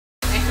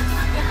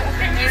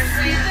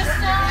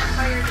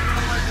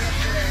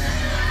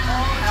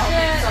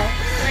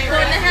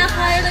4.5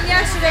 higher than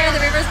yesterday. The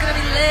river's gonna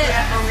be lit.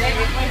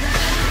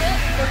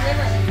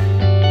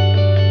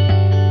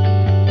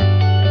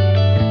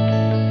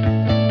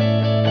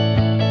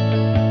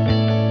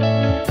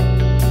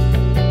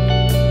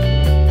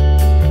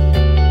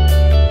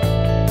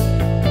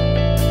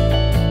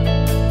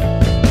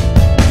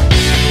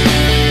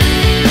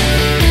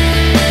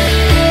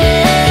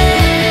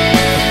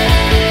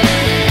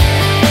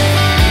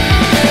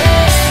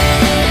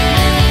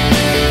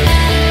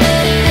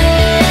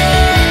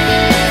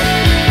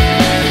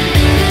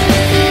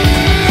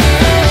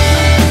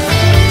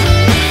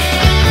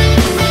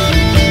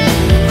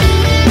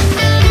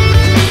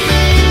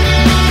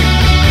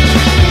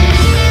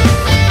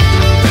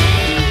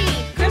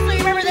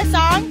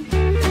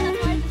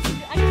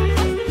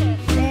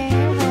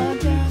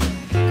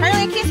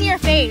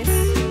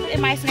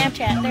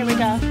 Snapchat. There we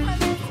go.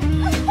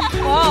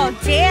 Oh,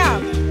 damn.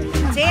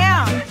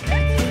 Damn.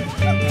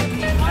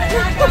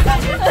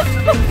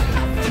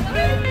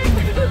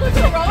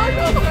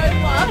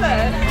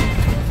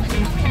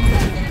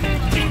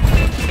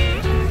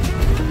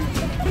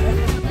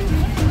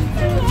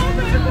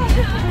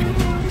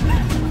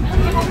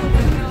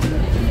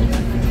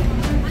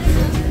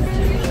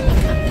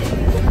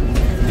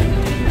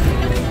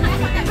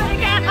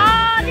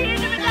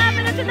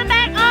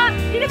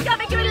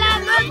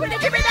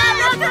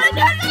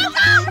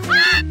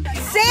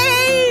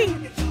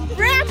 Sing!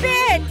 Rap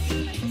it!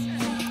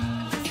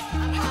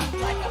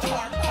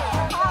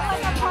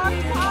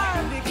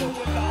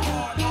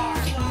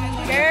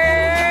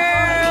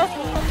 Girl!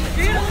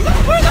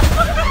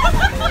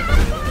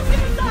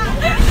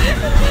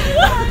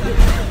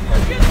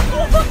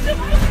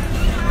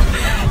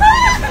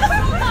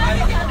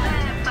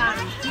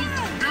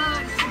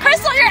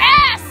 Crystal, your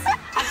ass!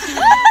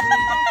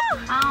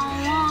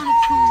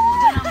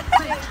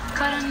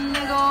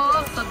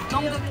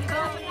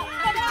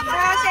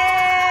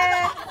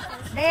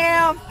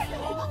 Damn.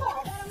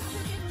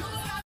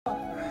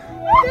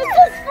 This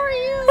is for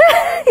you.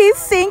 He's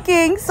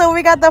sinking, so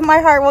we got the My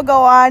Heart Will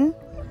Go On.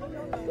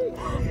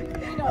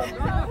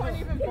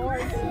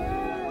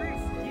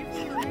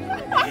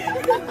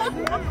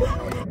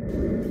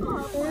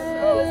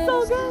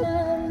 So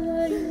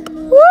good.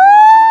 Woo!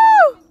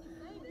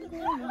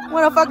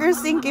 Motherfucker's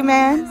sinking,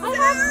 man. I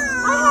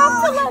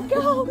have to let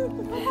go.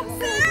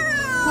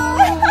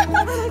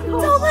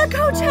 Don't let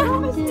go, Chad.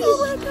 Don't let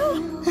go.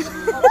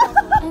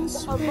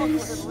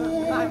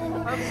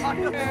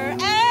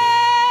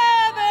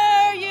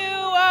 Wherever you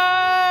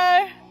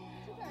are.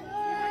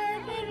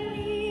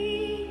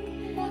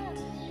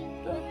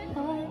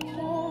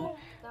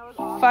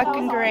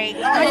 Fucking great.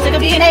 I took a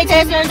DNA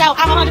test, turns out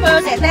I'm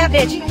 100% that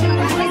bitch.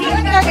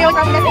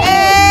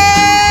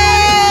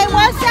 Hey,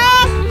 what's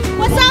up?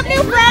 What's up,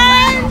 new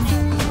friends?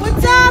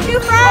 What's up, new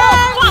friends?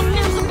 Oh, fuck,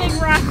 there's a big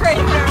rock right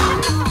there.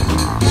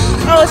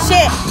 Oh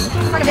shit.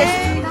 Fuck a bitch.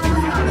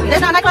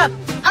 There's not a nightclub.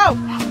 Oh.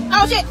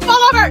 Oh shit.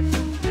 Fall over.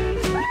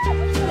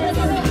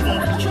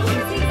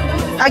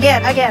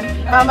 Again.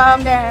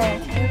 There.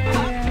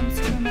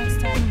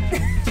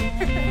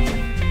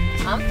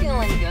 I'm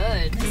feeling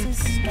good. This is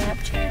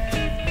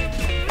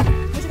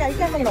Snapchat. What you got? You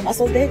got any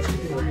muscles, bitch?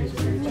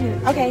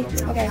 Okay.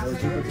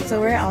 So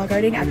we're at Olive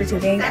Garden after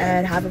tuning,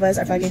 and half of us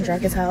are fucking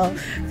drunk as hell.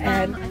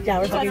 And yeah,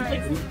 we're fucking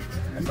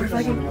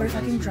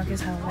drunk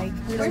as hell. Like,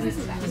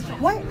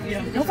 what?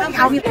 No fucking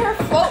out here.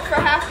 Float for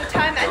half the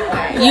time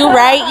anyway. You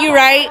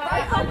right.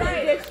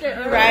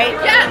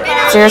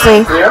 Yeah.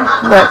 Seriously,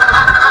 look.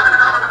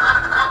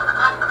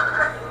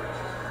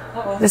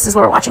 This is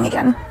what we're watching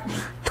again.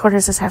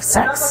 Tortoises have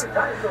sex.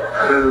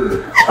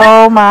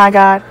 Oh my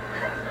god.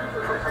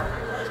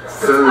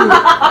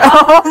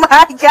 Oh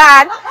my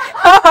god.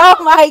 Oh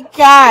my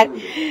god.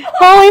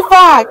 Holy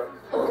fuck.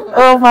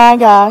 Oh my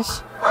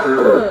gosh.